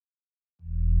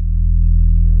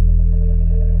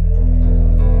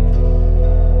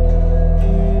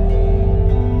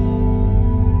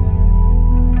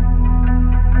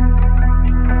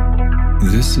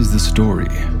This is the story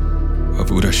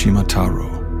of Urashima Taro,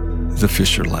 the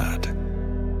fisher lad.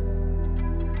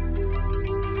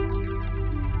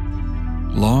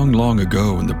 Long, long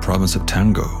ago in the province of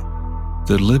Tango,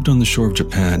 there lived on the shore of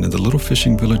Japan in the little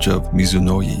fishing village of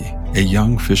Mizunoi a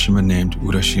young fisherman named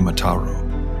Urashima Taro.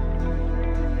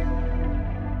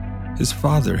 His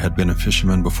father had been a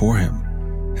fisherman before him,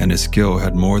 and his skill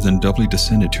had more than doubly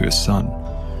descended to his son,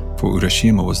 for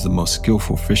Urashima was the most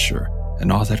skillful fisher in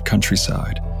all that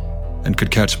countryside, and could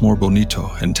catch more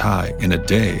bonito and tai in a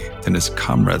day than his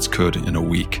comrades could in a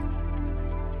week.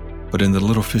 But in the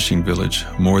little fishing village,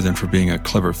 more than for being a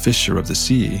clever fisher of the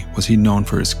sea, was he known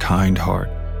for his kind heart.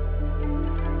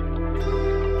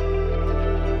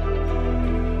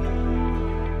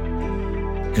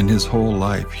 In his whole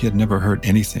life, he had never hurt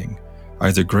anything,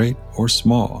 either great or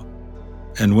small,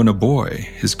 and when a boy,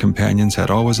 his companions had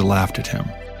always laughed at him,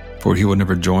 for he would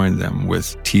never join them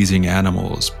with teasing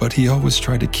animals, but he always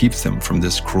tried to keep them from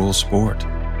this cruel sport.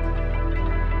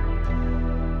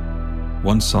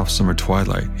 One soft summer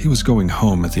twilight, he was going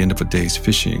home at the end of a day's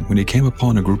fishing when he came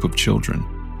upon a group of children.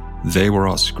 They were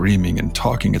all screaming and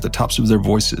talking at the tops of their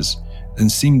voices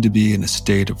and seemed to be in a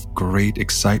state of great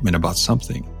excitement about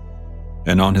something.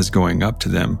 And on his going up to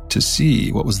them to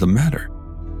see what was the matter,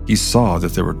 he saw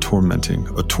that they were tormenting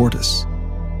a tortoise.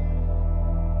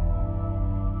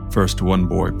 First one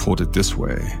boy pulled it this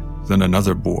way, then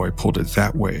another boy pulled it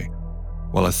that way,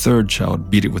 while a third child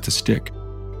beat it with a stick,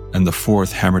 and the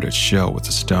fourth hammered its shell with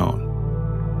a stone.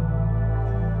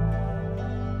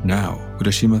 Now,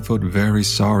 Urashima felt very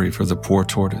sorry for the poor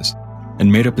tortoise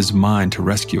and made up his mind to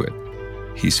rescue it.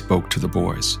 He spoke to the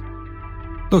boys.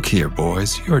 "Look here,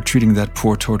 boys, you are treating that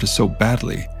poor tortoise so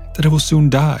badly that it will soon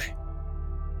die."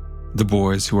 The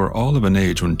boys, who were all of an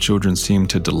age when children seemed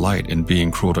to delight in being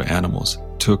cruel to animals,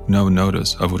 took no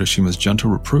notice of Urashima's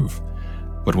gentle reproof,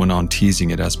 but went on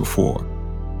teasing it as before.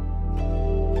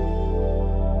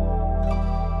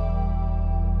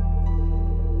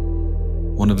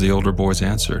 One of the older boys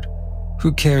answered,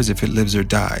 "Who cares if it lives or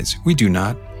dies? We do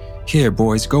not. Here,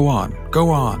 boys, go on, go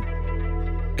on."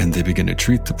 And they began to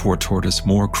treat the poor tortoise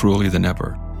more cruelly than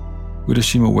ever.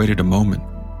 Urashima waited a moment,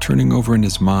 turning over in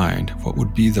his mind what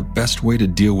would be the best way to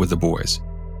deal with the boys.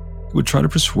 He would try to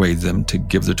persuade them to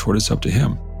give the tortoise up to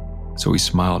him. So he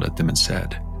smiled at them and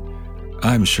said,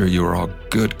 "I'm sure you are all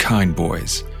good, kind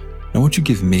boys. Now won't you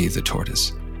give me the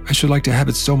tortoise? I should like to have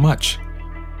it so much."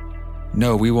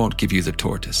 "No, we won't give you the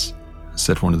tortoise,"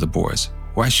 said one of the boys.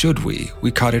 "Why should we?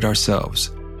 We caught it ourselves."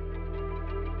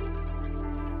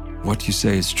 "What you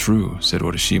say is true," said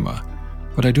Urashima,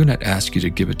 "but I do not ask you to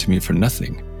give it to me for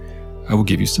nothing. I will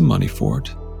give you some money for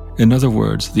it. In other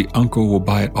words, the uncle will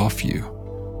buy it off you.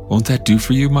 Won't that do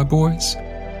for you, my boys?"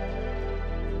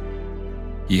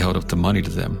 He held up the money to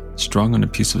them, strung on a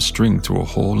piece of string through a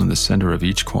hole in the center of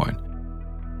each coin.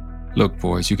 "Look,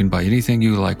 boys, you can buy anything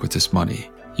you like with this money.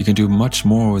 You can do much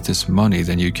more with this money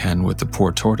than you can with the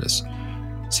poor tortoise.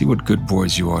 See what good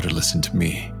boys you are to listen to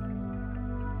me."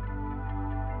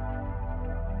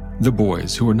 The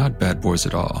boys, who were not bad boys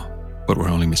at all, but were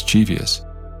only mischievous,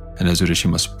 and as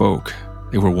Urashima spoke,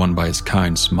 they were won by his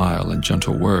kind smile and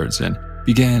gentle words and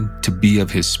began to be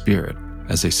of his spirit,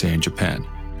 as they say in Japan.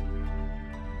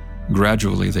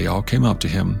 Gradually, they all came up to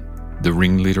him, the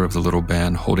ringleader of the little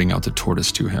band holding out the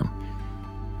tortoise to him.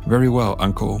 "Very well,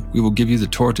 uncle, we will give you the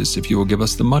tortoise if you will give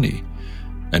us the money."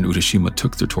 And Urashima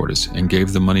took the tortoise and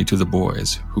gave the money to the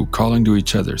boys, who, calling to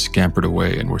each other, scampered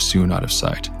away and were soon out of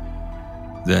sight.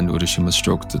 Then Urashima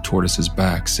stroked the tortoise's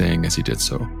back, saying as he did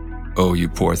so, "Oh, you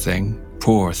poor thing,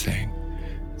 poor thing.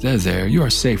 There, you are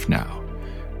safe now.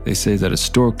 They say that a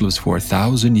stork lives for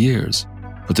 1,000 years,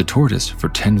 but the tortoise for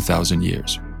 10,000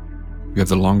 years. You have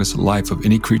the longest life of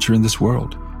any creature in this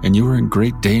world, and you are in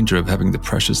great danger of having the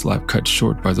precious life cut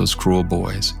short by those cruel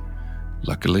boys.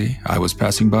 Luckily, I was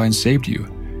passing by and saved you,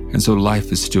 and so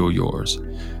life is still yours.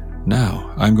 Now,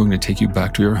 I'm going to take you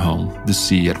back to your home, the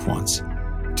sea, at once.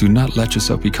 Do not let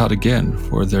yourself be caught again,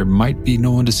 for there might be no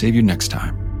one to save you next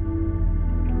time."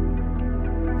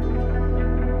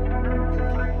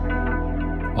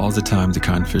 All the time the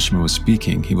kind fisherman was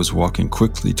speaking, he was walking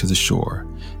quickly to the shore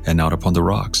and out upon the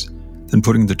rocks. Then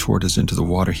putting the tortoise into the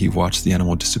water, he watched the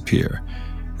animal disappear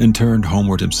and turned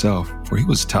homeward himself, for he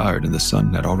was tired and the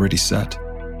sun had already set.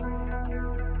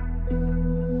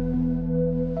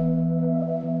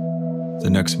 The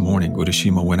next morning,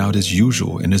 Urashima went out as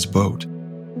usual in his boat.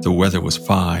 The weather was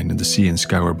fine, and the sea and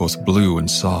sky were both blue and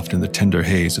soft in the tender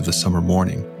haze of the summer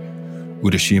morning.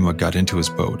 Urashima got into his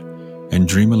boat and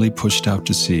dreamily pushed out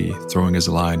to sea, throwing his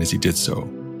line as he did so.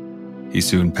 He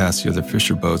soon passed the other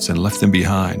fisher boats and left them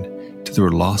behind, till they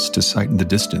were lost to sight in the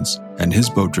distance, and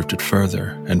his boat drifted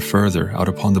further and further out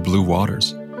upon the blue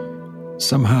waters.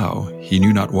 Somehow, he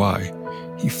knew not why,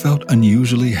 he felt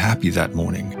unusually happy that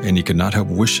morning, and he could not help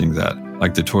wishing that,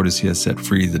 like the tortoise he had set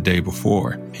free the day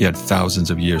before, he had thousands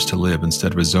of years to live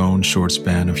instead of his own short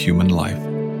span of human life.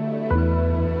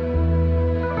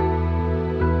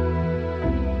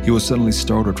 He was suddenly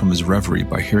startled from his reverie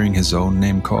by hearing his own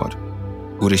name called.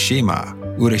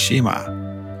 Urashima, Urashima.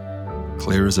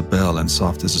 Clear as a bell and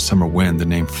soft as a summer wind, the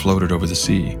name floated over the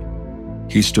sea.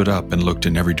 He stood up and looked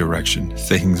in every direction,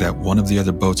 thinking that one of the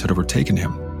other boats had overtaken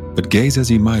him. But gaze as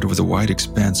he might over the wide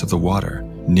expanse of the water,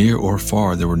 near or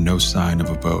far there were no sign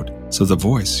of a boat, so the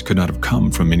voice could not have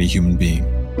come from any human being.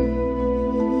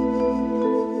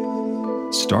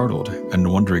 Startled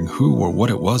and wondering who or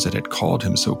what it was that had called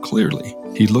him so clearly,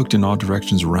 he looked in all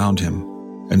directions around him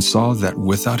and saw that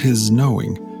without his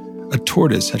knowing, a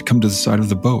tortoise had come to the side of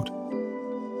the boat.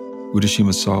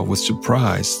 Urashima saw with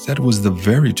surprise that it was the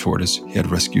very tortoise he had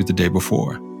rescued the day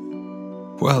before.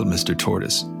 "Well, Mr.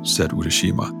 Tortoise," said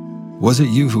Urashima, "was it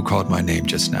you who called my name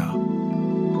just now?"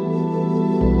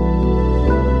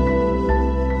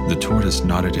 The tortoise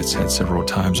nodded its head several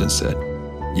times and said,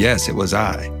 "Yes, it was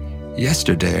I.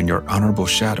 Yesterday, in your honorable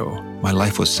shadow, my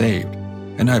life was saved,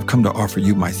 and I have come to offer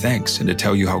you my thanks and to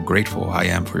tell you how grateful I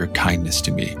am for your kindness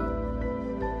to me."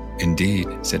 "Indeed,"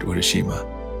 said Urashima,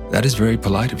 "that is very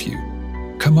polite of you.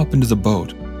 Come up into the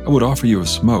boat. I would offer you a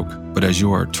smoke, but as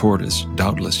you are a tortoise,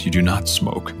 doubtless you do not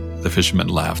smoke." The fisherman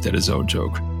laughed at his own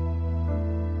joke.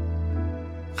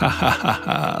 "Ha ha ha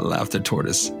ha," laughed the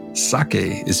tortoise.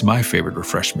 "Sake is my favorite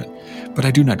refreshment, but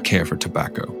I do not care for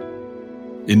tobacco."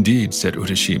 "Indeed," said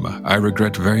Urashima, "I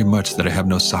regret very much that I have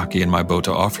no sake in my boat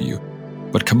to offer you,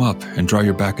 but come up and dry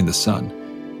your back in the sun.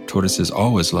 Tortoises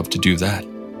always love to do that."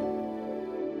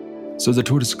 So the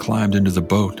tortoise climbed into the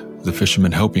boat, the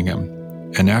fisherman helping him,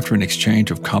 and after an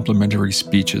exchange of complimentary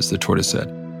speeches, the tortoise said,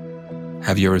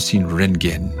 "Have you ever seen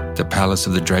Rengin, the palace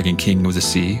of the Dragon King of the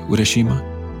Sea, Urashima?"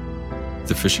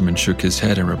 The fisherman shook his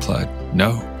head and replied,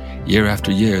 "No, year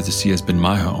after year the sea has been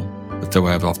my home, but though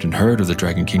I have often heard of the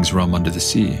Dragon King's realm under the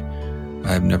sea,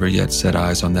 I have never yet set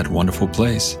eyes on that wonderful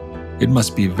place. It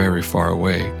must be very far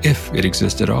away, if it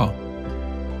exists at all."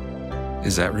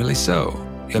 "Is that really so?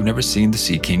 You have never seen the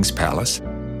Sea King's palace?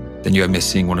 Then you have missed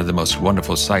seeing one of the most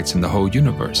wonderful sights in the whole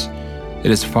universe.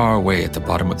 It is far away at the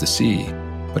bottom of the sea,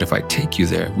 but if I take you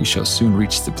there, we shall soon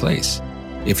reach the place.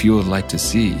 If you would like to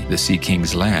see the Sea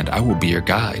King's land, I will be your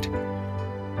guide."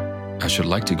 "I should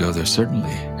like to go there,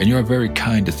 certainly, and you are very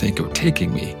kind to think of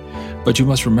taking me, but you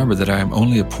must remember that I am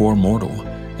only a poor mortal,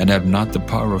 and have not the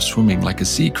power of swimming like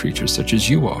a sea creature such as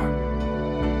you are."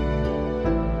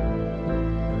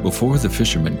 Before the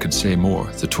fisherman could say more,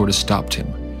 the tortoise stopped him,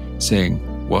 saying,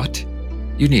 "What?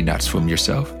 You need not swim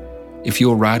yourself. If you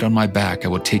will ride on my back, I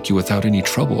will take you without any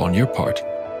trouble on your part."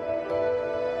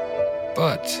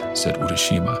 "But," said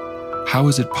Urashima, "how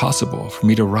is it possible for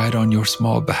me to ride on your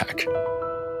small back?"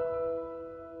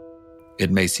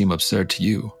 "It may seem absurd to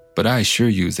you, but I assure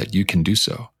you that you can do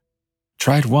so.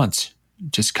 Try it once.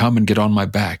 Just come and get on my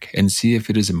back and see if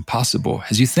it is impossible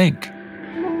as you think."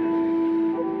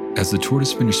 As the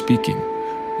tortoise finished speaking,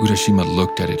 Urashima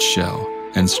looked at its shell,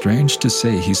 and strange to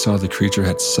say, he saw the creature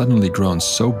had suddenly grown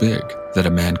so big that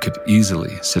a man could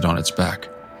easily sit on its back.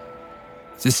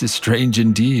 "This is strange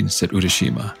indeed," said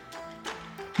Urashima.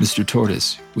 "Mr.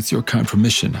 Tortoise, with your kind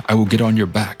permission, I will get on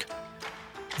your back."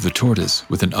 The tortoise,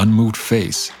 with an unmoved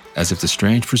face, as if the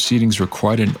strange proceedings were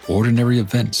quite an ordinary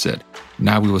event, said,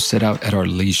 "Now we will set out at our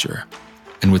leisure."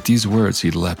 And with these words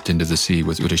he leapt into the sea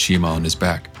with Urashima on his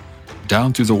back.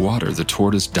 Down through the water the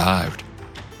tortoise dived.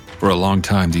 For a long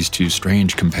time these two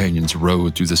strange companions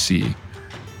rowed through the sea.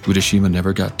 Urashima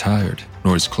never got tired,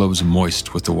 nor his clothes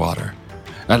moist with the water.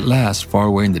 At last, far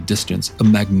away in the distance, a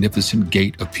magnificent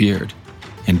gate appeared,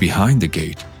 and behind the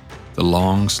gate, the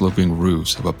long sloping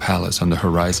roofs of a palace on the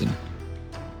horizon.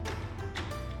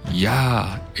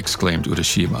 "Yeah," exclaimed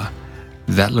Urashima,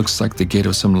 "that looks like the gate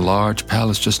of some large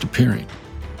palace just appearing.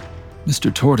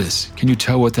 Mr. Tortoise, can you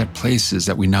tell what that place is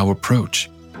that we now approach?"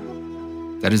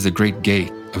 "That is the great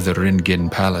gate of the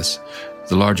Rengin Palace.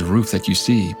 The large roof that you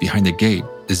see behind the gate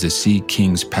is the Sea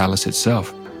King's palace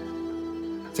itself."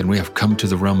 "Then we have come to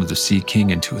the realm of the Sea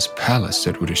King and to his palace,"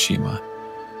 said Urashima.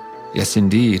 "Yes,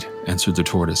 indeed," answered the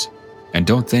tortoise, "and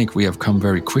don't think we have come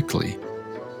very quickly."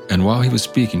 And while he was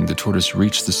speaking, the tortoise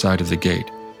reached the side of the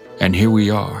gate. "And here we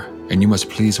are, and you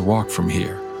must please walk from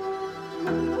here."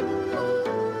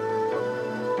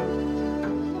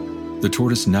 The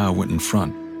tortoise now went in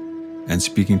front, and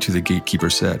speaking to the gatekeeper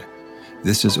said,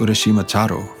 "This is Urashima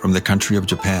Taro from the country of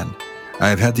Japan. I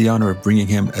have had the honor of bringing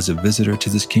him as a visitor to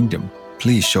this kingdom.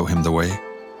 Please show him the way."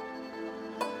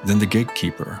 Then the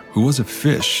gatekeeper, who was a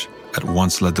fish, at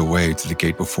once led the way to the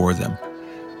gate before them.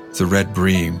 The red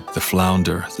bream, the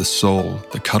flounder, the sole,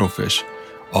 the cuttlefish,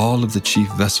 all of the chief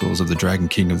vessels of the Dragon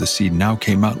King of the Sea now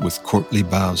came out with courtly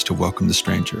bows to welcome the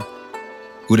stranger.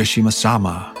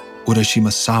 "Urashima-sama,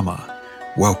 Urashima-sama,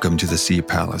 welcome to the Sea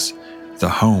Palace, the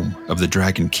home of the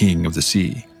Dragon King of the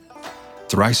Sea.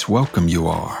 Thrice welcome you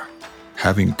are,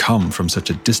 having come from such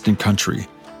a distant country.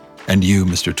 And you,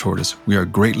 Mr. Tortoise, we are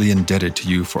greatly indebted to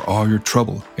you for all your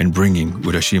trouble in bringing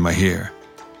Urashima here."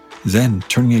 Then,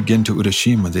 turning again to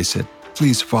Urashima, they said,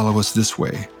 "Please follow us this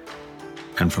way."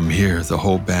 And from here, the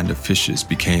whole band of fishes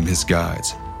became his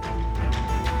guides.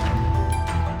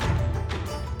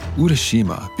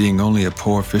 Urashima, being only a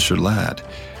poor fisher lad,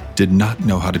 did not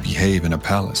know how to behave in a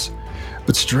palace.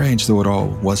 But strange though it all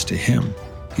was to him,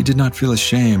 he did not feel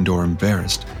ashamed or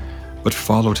embarrassed, but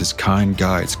followed his kind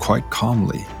guides quite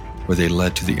calmly, where they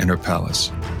led to the inner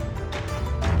palace.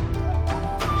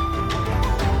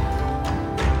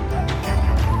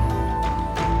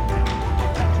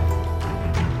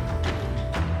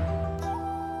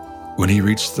 When he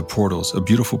reached the portals, a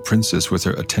beautiful princess with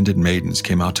her attendant maidens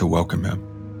came out to welcome him.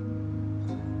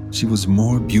 She was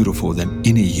more beautiful than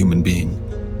any human being,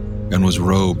 and was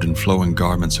robed in flowing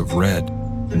garments of red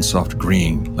and soft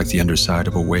green like the underside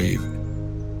of a wave.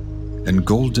 And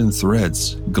golden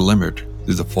threads glimmered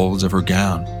through the folds of her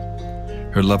gown.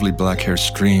 Her lovely black hair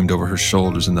streamed over her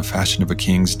shoulders in the fashion of a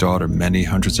king's daughter many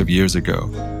hundreds of years ago.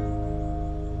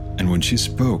 And when she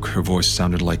spoke, her voice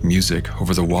sounded like music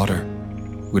over the water.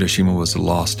 Urashima was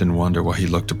lost in wonder while he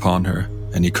looked upon her,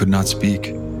 and he could not speak.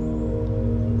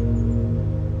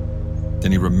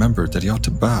 Then he remembered that he ought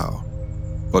to bow.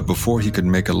 But before he could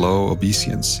make a low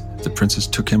obeisance, the princess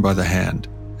took him by the hand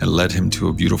and led him to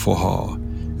a beautiful hall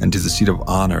and to the seat of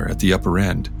honor at the upper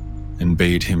end, and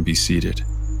bade him be seated.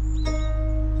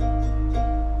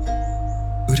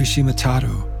 "Urashima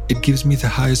Taro, it gives me the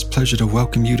highest pleasure to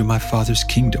welcome you to my father's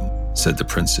kingdom," said the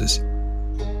princess.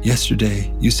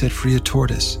 "Yesterday you set free a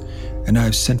tortoise, and I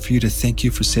have sent for you to thank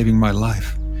you for saving my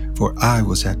life, for I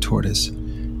was that tortoise.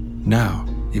 Now,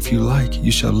 if you like,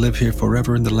 you shall live here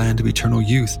forever in the land of eternal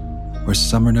youth, where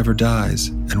summer never dies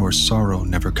and where sorrow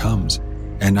never comes,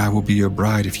 and I will be your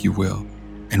bride if you will,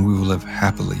 and we will live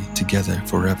happily together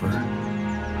forever."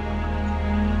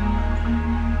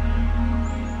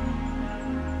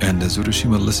 And as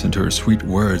Urashima listened to her sweet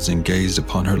words and gazed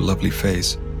upon her lovely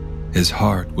face, his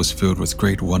heart was filled with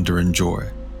great wonder and joy,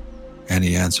 and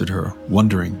he answered her,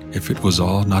 wondering if it was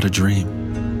all not a dream.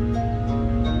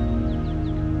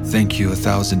 "Thank you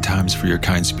 1,000 times for your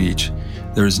kind speech.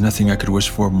 There is nothing I could wish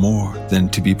for more than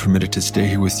to be permitted to stay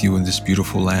here with you in this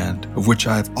beautiful land, of which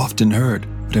I have often heard,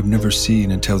 but have never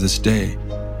seen until this day.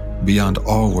 Beyond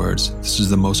all words, this is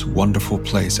the most wonderful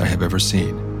place I have ever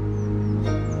seen."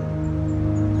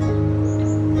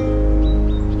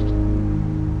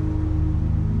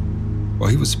 While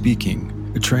he was speaking,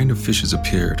 a train of fishes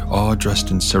appeared, all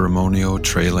dressed in ceremonial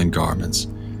trailing garments.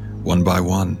 One by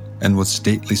one, and with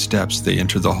stately steps, they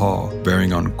entered the hall,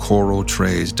 bearing on coral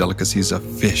trays delicacies of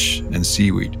fish and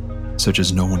seaweed, such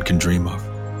as no one can dream of.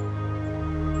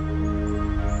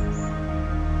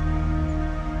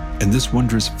 And this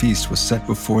wondrous feast was set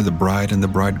before the bride and the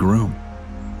bridegroom.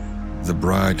 The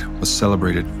bride was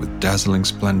celebrated with dazzling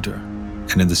splendor,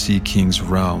 and in the Sea King's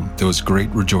realm there was great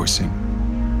rejoicing.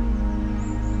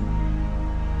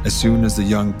 As soon as the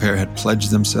young pair had pledged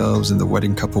themselves in the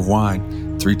wedding cup of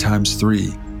wine, 3 times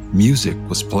 3, music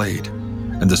was played,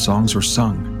 and the songs were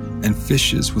sung, and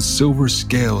fishes with silver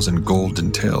scales and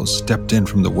golden tails stepped in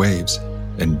from the waves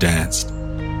and danced.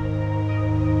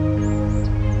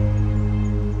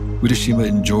 Urashima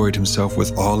enjoyed himself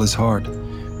with all his heart.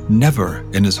 Never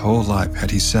in his whole life had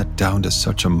he sat down to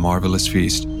such a marvelous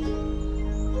feast.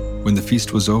 When the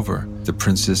feast was over, the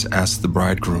princess asked the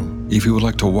bridegroom if he would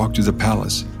like to walk through the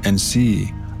palace and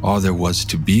see all there was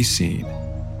to be seen.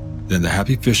 Then the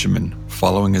happy fisherman,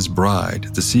 following his bride,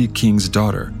 the Sea King's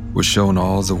daughter, was shown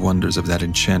all the wonders of that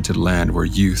enchanted land where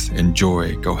youth and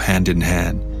joy go hand in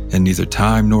hand, and neither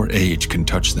time nor age can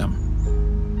touch them.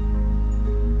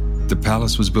 The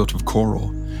palace was built of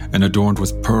coral and adorned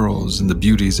with pearls, and the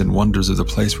beauties and wonders of the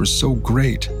place were so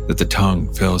great that the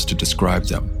tongue fails to describe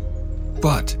them.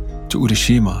 But to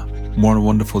Urashima, more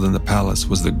wonderful than the palace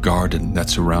was the garden that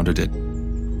surrounded it.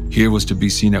 Here was to be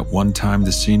seen at one time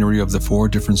the scenery of the 4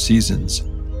 different seasons.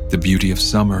 The beauty of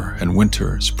summer and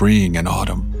winter, spring and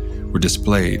autumn were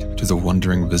displayed to the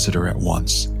wondering visitor at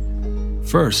once.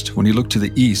 First, when he looked to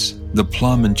the east, the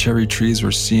plum and cherry trees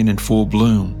were seen in full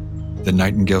bloom. The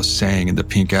nightingales sang in the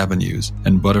pink avenues,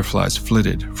 and butterflies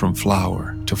flitted from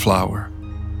flower to flower.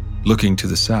 Looking to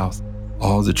the south,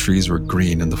 all the trees were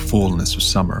green in the fullness of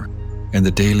summer, and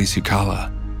the daily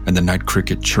cicala and the night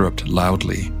cricket chirruped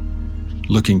loudly.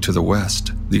 Looking to the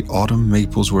west, the autumn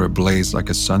maples were ablaze like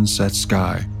a sunset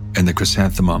sky, and the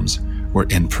chrysanthemums were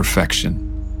in perfection.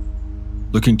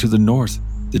 Looking to the north,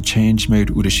 the change made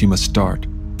Urashima start,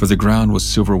 for the ground was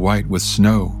silver white with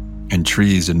snow, and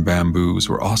trees and bamboos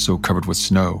were also covered with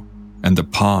snow, and the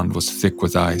pond was thick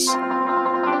with ice.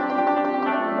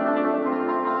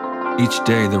 Each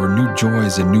day there were new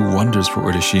joys and new wonders for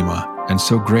Urashima, and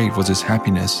so great was his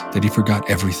happiness that he forgot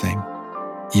everything,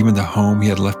 even the home he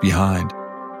had left behind,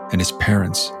 and his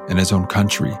parents and his own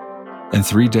country, and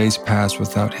 3 days passed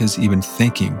without his even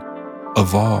thinking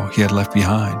of all he had left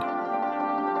behind.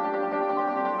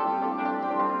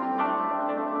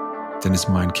 Then his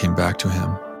mind came back to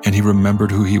him, and he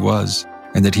remembered who he was,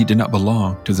 and that he did not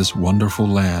belong to this wonderful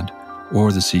land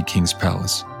or the Sea King's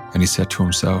palace. And he said to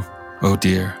himself, "Oh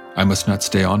dear, I must not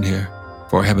stay on here,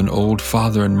 for I have an old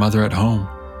father and mother at home.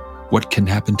 What can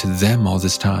happen to them all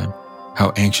this time?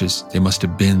 How anxious they must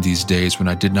have been these days when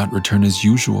I did not return as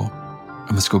usual.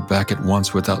 I must go back at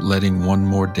once without letting one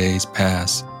more day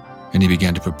pass." And he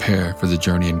began to prepare for the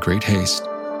journey in great haste.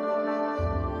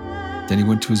 Then he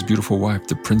went to his beautiful wife,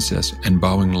 the princess, and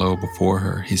bowing low before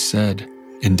her, he said,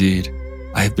 "Indeed,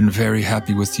 I have been very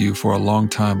happy with you for a long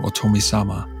time,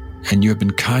 Otomi-sama, and you have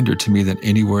been kinder to me than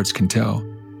any words can tell.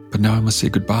 But now I must say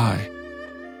goodbye.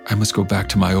 I must go back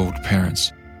to my old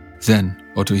parents." Then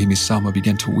Otohime-sama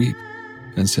began to weep,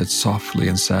 and said softly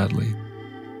and sadly,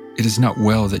 "It is not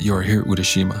well that you are here,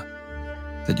 Urashima.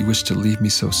 That you wish to leave me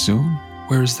so soon?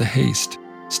 Where is the haste?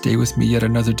 Stay with me yet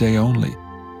another day only."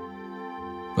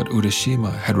 But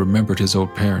Urashima had remembered his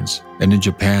old parents, and in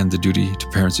Japan the duty to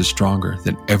parents is stronger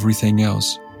than everything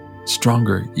else,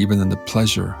 stronger even than the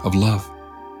pleasure of love,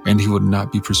 and he would not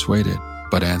be persuaded,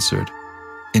 but answered,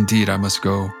 "Indeed, I must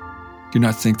go. Do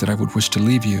not think that I would wish to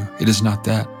leave you. It is not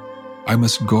that. I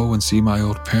must go and see my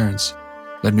old parents.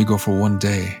 Let me go for 1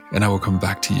 day, and I will come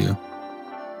back to you."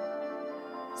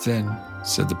 "Then,"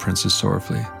 said the princess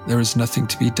sorrowfully, "there is nothing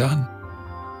to be done.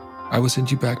 I will send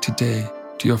you back today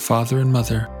to your father and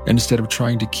mother, and instead of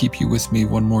trying to keep you with me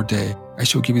 1 more day, I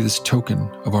shall give you this token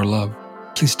of our love.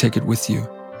 Please take it with you."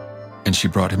 And she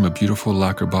brought him a beautiful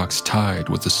lacquer box tied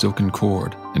with a silken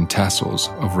cord and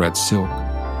tassels of red silk.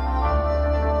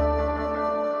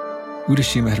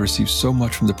 Urashima had received so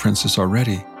much from the princess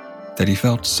already that he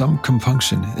felt some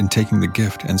compunction in taking the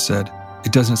gift and said,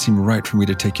 "It doesn't seem right for me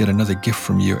to take yet another gift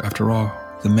from you after all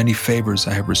the many favors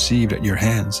I have received at your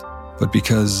hands. But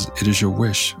because it is your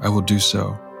wish, I will do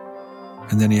so."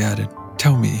 And then he added,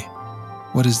 "Tell me,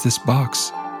 what is this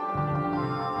box?"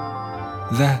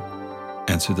 "That,"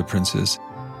 answered the princess,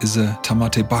 "is a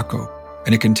tamate bako,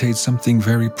 and it contains something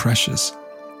very precious.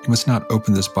 You must not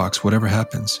open this box, whatever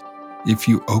happens. If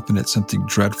you open it, something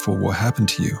dreadful will happen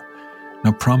to you.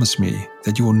 Now promise me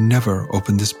that you will never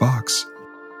open this box."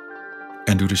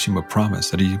 And Urashima promised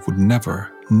that he would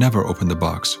never open the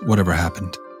box, whatever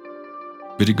happened.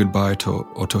 Bidding goodbye to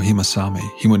Otohime-sama,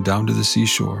 he went down to the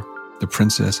seashore. The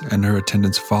princess and her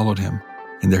attendants followed him,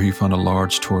 and there he found a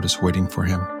large tortoise waiting for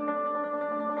him.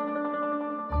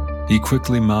 He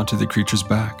quickly mounted the creature's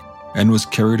back and was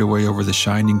carried away over the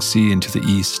shining sea into the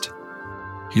east.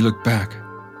 He looked back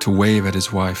to wave at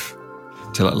his wife,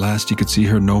 till at last he could see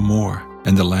her no more,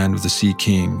 and the land of the Sea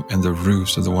King and the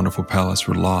roofs of the wonderful palace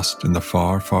were lost in the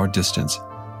far, far distance.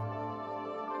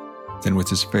 Then with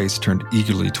his face turned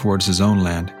eagerly towards his own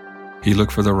land, he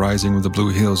looked for the rising of the blue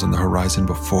hills on the horizon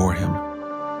before him.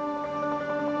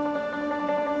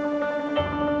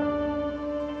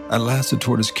 At last the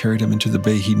tortoise carried him into the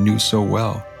bay he knew so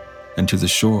well, and to the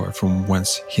shore from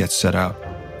whence he had set out.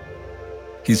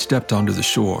 He stepped onto the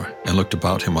shore and looked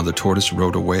about him while the tortoise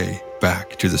rowed away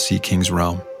back to the Sea King's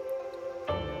realm.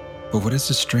 But what is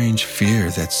the strange fear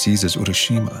that seizes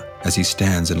Urashima as he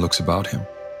stands and looks about him?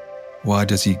 Why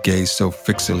does he gaze so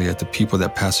fixedly at the people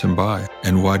that pass him by,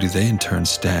 and why do they in turn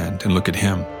stand and look at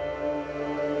him?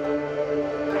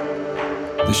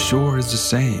 The shore is the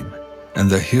same, and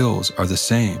the hills are the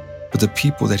same, but the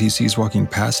people that he sees walking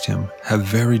past him have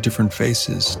very different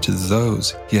faces to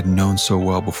those he had known so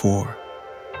well before.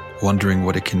 Wondering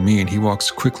what it can mean, he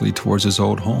walks quickly towards his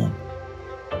old home.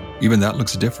 Even that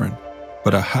looks different,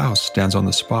 but a house stands on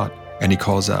the spot, and he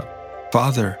calls out,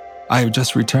 "Father, I have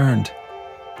just returned."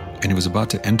 And he was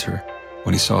about to enter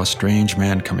when he saw a strange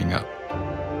man coming up.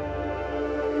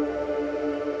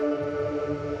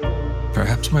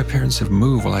 "Perhaps my parents have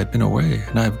moved while I have been away,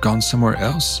 and I have gone somewhere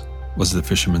else," was the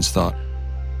fisherman's thought.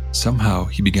 Somehow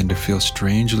he began to feel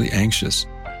strangely anxious.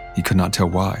 He could not tell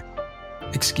why.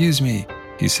 "Excuse me,"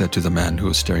 he said to the man who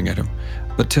was staring at him,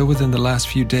 "but till within the last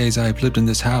few days I have lived in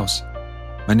this house.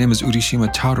 My name is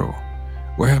Urashima Taro.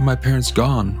 Where have my parents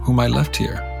gone, whom I left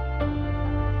here?"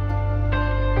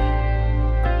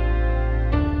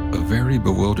 A very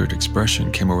bewildered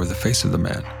expression came over the face of the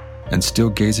man, and still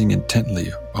gazing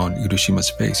intently on Urashima's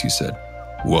face, he said,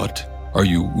 "What? Are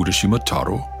you Urashima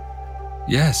Taro?"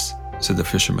 "Yes," said the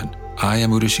fisherman, "I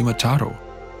am Urashima Taro."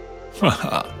 "Ha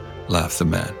ha," laughed the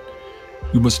man.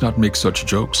 "You must not make such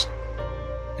jokes.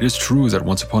 It is true that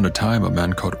once upon a time a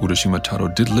man called Urashima Taro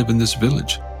did live in this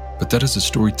village, but that is a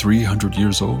story 300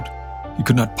 years old. He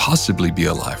could not possibly be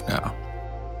alive now."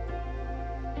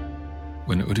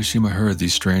 When Urashima heard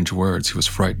these strange words, he was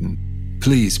frightened.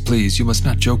 Please, you must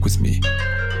not joke with me.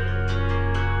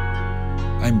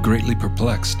 I am greatly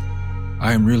perplexed.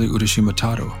 I am really Urashima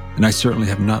Taro, and I certainly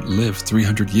have not lived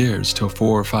 300 years till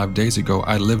 4 or 5 days ago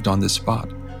I lived on this spot.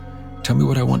 Tell me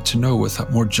what I want to know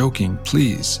without more joking,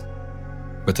 please."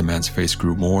 But the man's face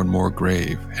grew more and more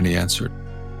grave, and he answered,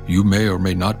 "You may or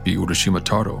may not be Urashima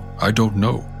Taro, I don't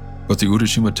know. But the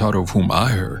Urashima Taro of whom I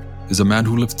heard is a man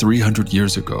who lived 300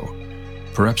 years ago.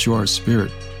 Perhaps you are a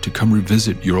spirit to come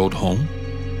revisit your old home?"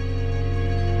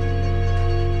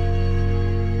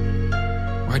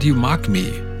 "Why do you mock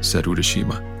me?" said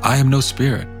Urashima. "I am no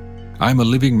spirit. I am a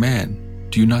living man.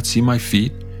 Do you not see my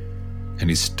feet?" And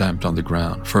he stamped on the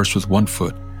ground, first with one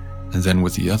foot, and then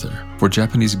with the other, for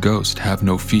Japanese ghosts have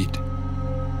no feet.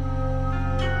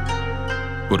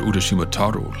 "But Urashima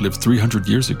Taro lived 300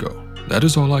 years ago. That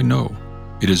is all I know.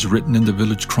 It is written in the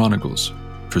village chronicles,"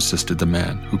 persisted the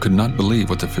man, who could not believe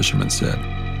what the fisherman said.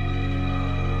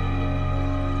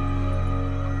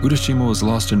 Urashima was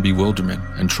lost in bewilderment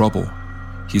and trouble.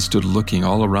 He stood looking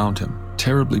all around him,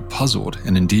 terribly puzzled,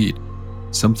 and indeed,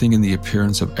 something in the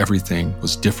appearance of everything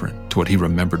was different to what he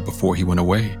remembered before he went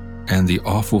away, and the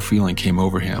awful feeling came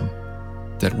over him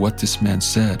that what this man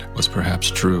said was perhaps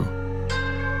true.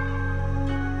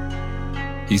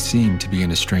 He seemed to be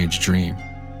in a strange dream.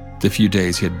 The few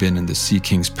days he had been in the Sea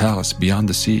King's palace beyond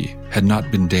the sea had not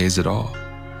been days at all.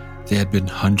 They had been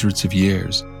hundreds of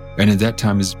years, and in that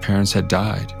time his parents had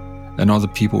died, and all the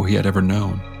people he had ever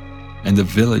known, and the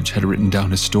village had written down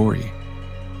his story.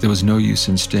 There was no use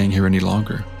in staying here any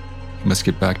longer. He must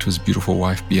get back to his beautiful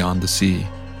wife beyond the sea.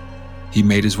 He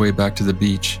made his way back to the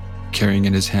beach, carrying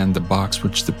in his hand the box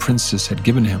which the princess had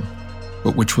given him.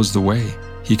 But which was the way?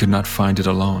 He could not find it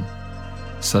alone.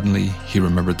 Suddenly, he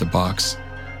remembered the box,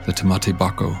 the tamate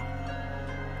bako.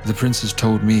 The princess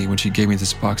told me when she gave me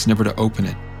this box never to open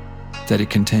it, that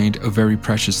it contained a very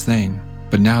precious thing.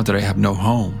 But now that I have no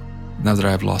home, now that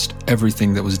I have lost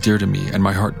everything that was dear to me and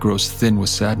my heart grows thin with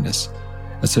sadness,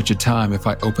 at such a time, if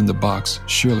I open the box,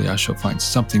 surely I shall find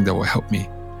something that will help me,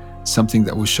 something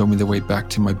that will show me the way back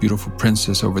to my beautiful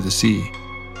princess over the sea.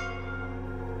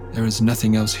 There is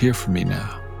nothing else here for me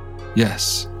now.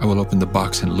 Yes, I will open the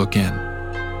box and look in.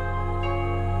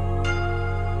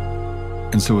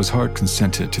 And so his heart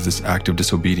consented to this act of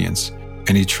disobedience,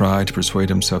 and he tried to persuade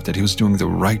himself that he was doing the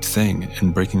right thing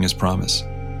in breaking his promise.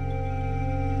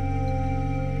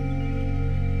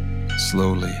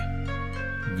 Slowly,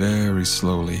 very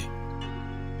slowly,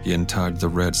 he untied the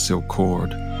red silk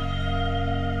cord.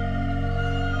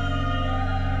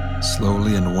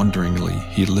 Slowly and wonderingly,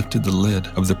 he lifted the lid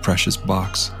of the precious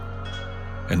box.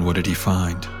 And what did he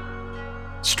find?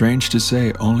 Strange to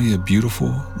say, only a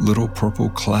beautiful little purple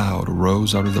cloud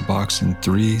rose out of the box in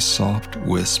 3 soft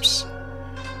wisps.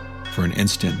 For an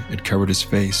instant, it covered his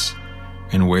face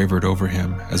and wavered over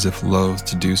him as if loath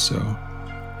to do so,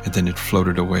 and then it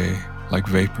floated away like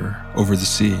vapor over the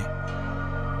sea.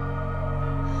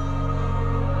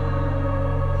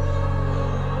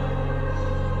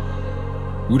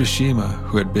 Urashima,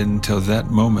 who had been till that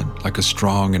moment like a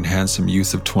strong and handsome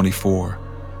youth of 24,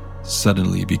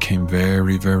 suddenly became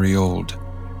very, very old.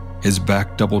 His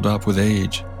back doubled up with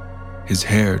age. His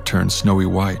hair turned snowy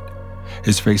white.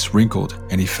 His face wrinkled,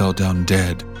 and he fell down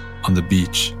dead on the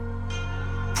beach.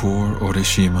 Poor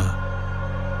Urashima.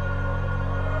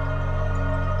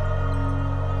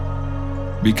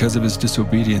 Because of his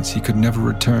disobedience, he could never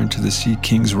return to the Sea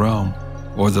King's realm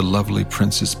or the lovely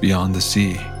princess beyond the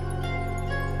sea.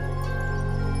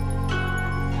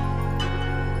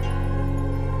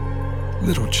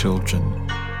 Little children,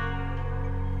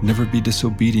 never be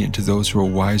disobedient to those who are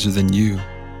wiser than you,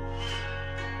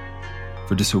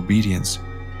 for disobedience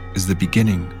is the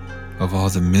beginning of all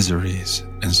the miseries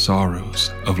and sorrows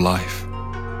of life.